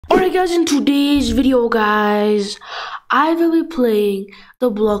Alright guys, in today's video guys, I will be playing the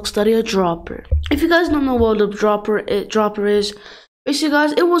Block Study Dropper. If you guys don't know what the dropper is, basically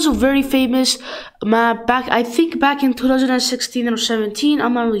guys, it was a very famous map I think back in 2016 or 17,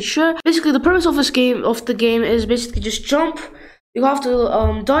 I'm not really sure. Basically the purpose of the game is basically just jump. You have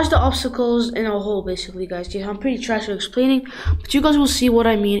to dodge the obstacles in a hole, basically, guys. Yeah, I'm pretty trash at explaining, but you guys will see what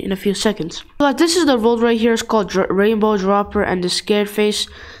I mean in a few seconds. But this is the world right here. It's called Rainbow Dropper and the Scared Face.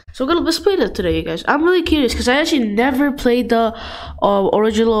 So let's play that today, you guys. I'm really curious because I actually never played the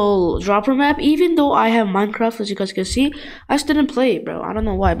original Dropper map, even though I have Minecraft, as you guys can see. I just didn't play it, bro. I don't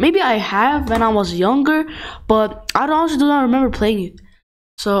know why. Maybe I have when I was younger, but I honestly do not remember playing it.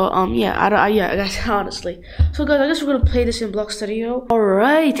 So yeah, guys, honestly. So guys, I guess we're gonna play this in Block Studio.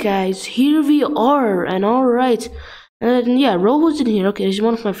 Alright guys, here we are, and alright. And yeah, Robo's in here. Okay, he's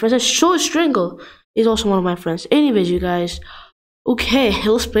one of my friends. So Strangle is also one of my friends. Anyways, you guys. Okay,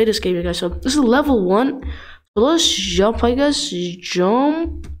 let's play this game, you guys. So this is level 1. So let's jump, I guess.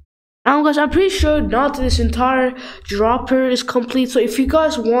 Jump. Now guys, I'm pretty sure not this entire dropper is complete. So if you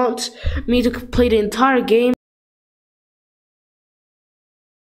guys want me to play the entire game,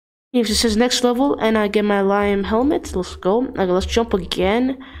 if it says next level and I get my lime helmet, let's go. Okay, let's jump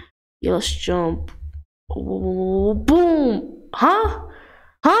again. Yeah, let's jump. Boom. Huh?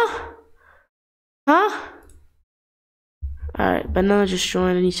 Alright, Banana just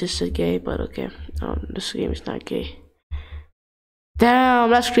joined and he just said gay, but okay. This game is not gay. Damn,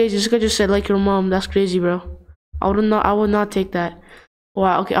 that's crazy. This guy just said like your mom. That's crazy, bro. I would not take that.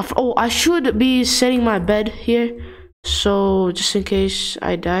 Wow, okay. Oh, I should be setting my bed here. So just in case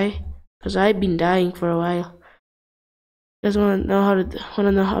I die, because I've been dying for a while. You guys wanna know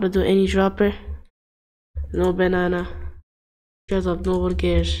how to do any dropper? No banana. Shut up, no one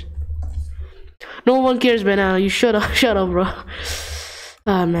cares. No one cares, banana. You shut up, bro.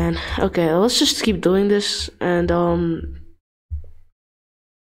 Ah man. Okay, let's just keep doing this and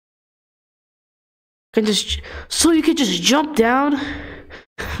so you can just jump down.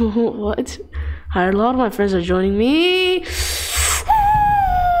 What? Alright, a lot of my friends are joining me.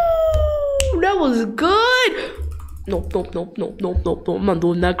 That was good. Nope. I'm not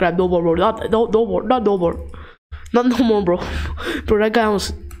doing that crap no more, bro. Not no more. Not no more, bro. Bro, that guy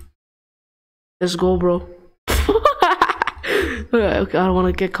was. Let's go, bro. Okay, I don't want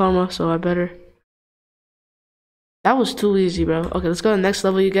to get karma, so I better. That was too easy, bro. Okay, let's go to the next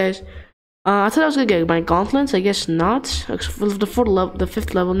level, you guys. I thought I was gonna get my gauntlets. I guess not. The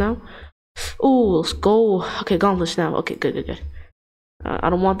fifth level now. Oh, let's go. Okay, gauntlets now. Okay, good. I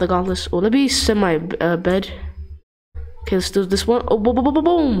don't want the gauntlets. Oh, let me set my bed. Okay, let's do this one. Oh,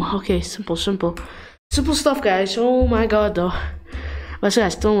 boom. Okay, simple stuff, guys. Oh my god, though. But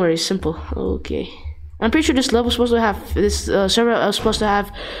guys, don't worry, simple. Okay, I'm pretty sure this level is supposed to have server is supposed to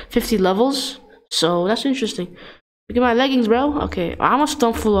have 50 levels. So that's interesting. Look at my leggings, bro. Okay, I'm a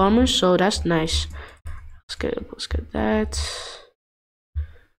stump full armor, so that's nice. Let's get that.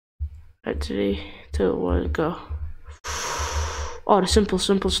 Alright, 3, 2, 1, go. Oh, the simple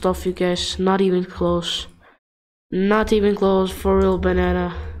stuff, you guys. Not even close. Not even close, for real,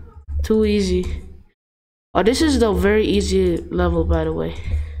 banana. Too easy. Oh, this is the very easy level, by the way.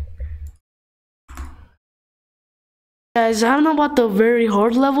 Guys, I don't know about the very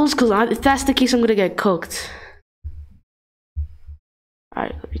hard levels, because if that's the case, I'm gonna get cooked.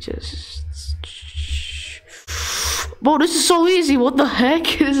 Alright, let me just... Bro, this is so easy. What the heck?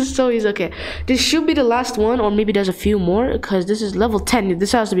 This is so easy. Okay, this should be the last one, or maybe there's a few more, because this is level 10.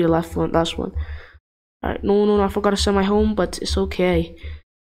 This has to be the last one. Alright, no, I forgot to set my home, but it's okay.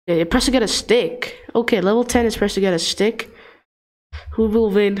 Yeah, press to get a stick. Okay, level 10 is press to get a stick. Who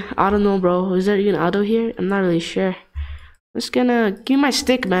will win? I don't know, bro. Is there even auto here? I'm not really sure. I'm just gonna give me my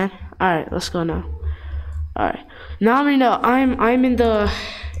stick, man. Alright, let's go now. Alright, now I'm in the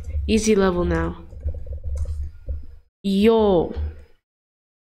easy level now. Yo.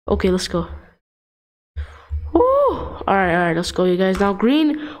 Okay, let's go. Alright, let's go, you guys. Now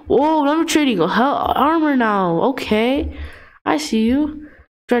green. Whoa, I'm trading armor now. Okay, I see you.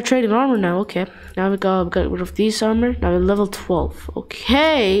 Try trading armor now. Okay, now we got rid of these armor. Now we're level 12.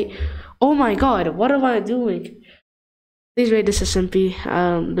 Okay. Oh my god, what am I doing? Please rate this SMP.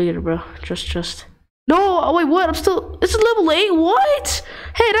 Look at it, bro. Trust. No, oh, wait, what? This is level 8. What?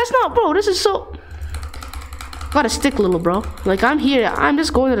 Hey, that's not, bro. This is so. Got a stick, little bro. Like, I'm here. I'm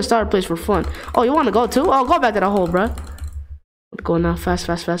just going to the starter place for fun. Oh, you want to go too? Oh, go back to the hole, bro. Go now. Fast.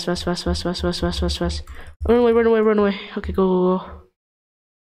 Run away. Okay, go.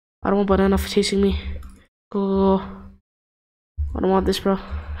 I don't want banana for chasing me. Go. I don't want this, bro.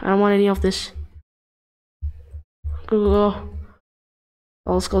 I don't want any of this. Go.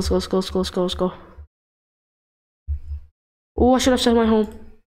 Oh, let's go, let's go, let's go, let's go, let's go, let's go. Oh, I should have set my home.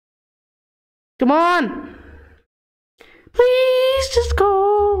 Come on! Please, just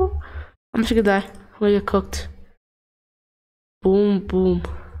go! I'm just gonna die. I'm gonna get cooked. Boom, boom.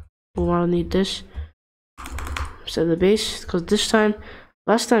 Boom, I don't need this. Set the base, because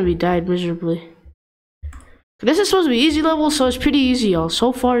last time we died miserably. This is supposed to be easy level, so it's pretty easy, y'all.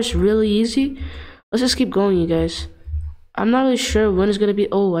 So far, it's really easy. Let's just keep going, you guys. I'm not really sure when it's gonna be.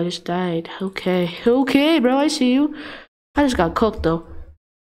 Oh, I just died. Okay. Okay, bro, I see you. I just got cooked, though.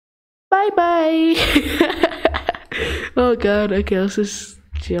 Bye-bye. Oh, God. Okay, let's just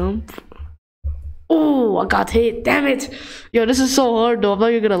jump. Oh, I got hit. Damn it. Yo, this is so hard, though. I'm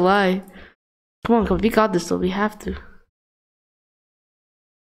not even gonna lie. Come on, we got this, though. We have to.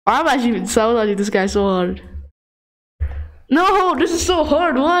 I'm actually sabotaging this guy so hard. No, this is so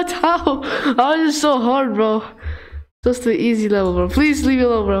hard. What? How? How is this so hard, bro? Just the easy level, bro. Please leave it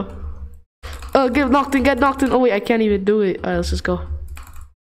alone, bro. Oh, get knocked in, get knocked in. Oh, wait, I can't even do it. Alright, let's just go.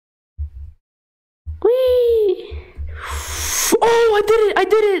 Whee! Oh, I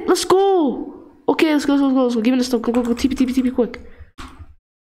did it. Let's go. Okay, let's go, let's go, let's go. Give me the stuff. Go, go, go. TP, quick.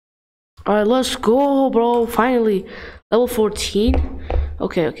 Alright, let's go, bro. Finally. Level 14.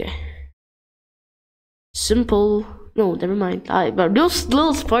 Okay. Simple. No, never mind. But those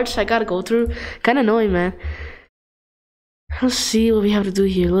little parts I gotta go through. Kinda annoying, man. Let's see what we have to do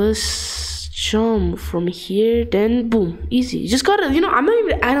here. Let's jump from here, then boom. Easy. You just gotta, I'm not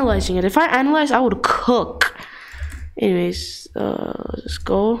even analyzing it. If I analyze, I would cook. Anyways, let's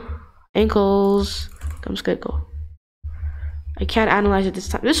go. Ankles. I'm just gonna go. I can't analyze it this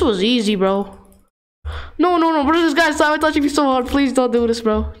time. This was easy, bro. No, bro, this guy's sabotaging me so hard. Please don't do this,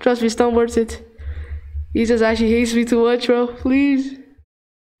 bro. Trust me, it's not worth it. He just actually hates me too much, bro. Please,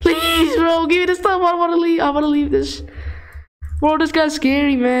 bro, give me this stuff. I wanna leave this. Bro, this guy's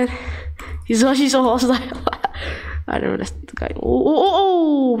scary, man. He's actually so hostile. I don't know, that's the guy.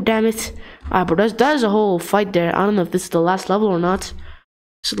 Oh, damn it. Alright, bro, that is a whole fight there. I don't know if this is the last level or not.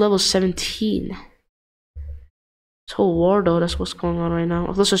 This is level 17. This whole war, though, that's what's going on right now.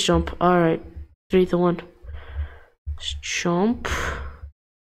 Let's just jump. Alright, 3 to 1. Let's jump.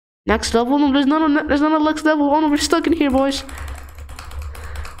 Next level? No, there's not a next level. Oh no, we're stuck in here, boys.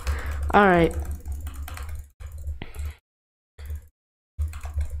 Alright.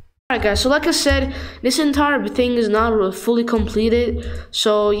 Alright guys, so like I said, this entire thing is not fully completed.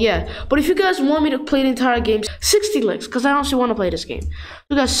 So yeah, but if you guys want me to play the entire game, 60 likes, because I honestly want to play this game.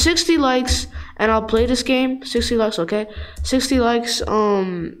 You guys, 60 likes and I'll play this game. 60 likes, okay? 60 likes,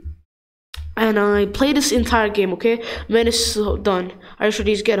 and I play this entire game, okay? Man, it's done. Alright, so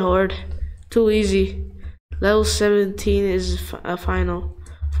these get hard. Too easy. Level 17 is a final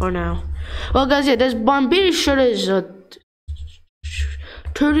for now. Well, guys, yeah, I'm pretty sure there's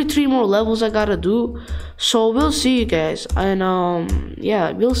 33 more levels I gotta do. So we'll see you guys. And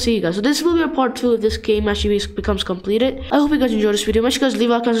yeah, we'll see you guys. So this will be a part 2 if this game actually becomes completed. I hope you guys enjoyed this video. Make sure you guys leave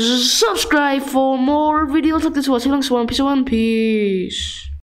a like and subscribe for more videos like this one. See you next one. Peace.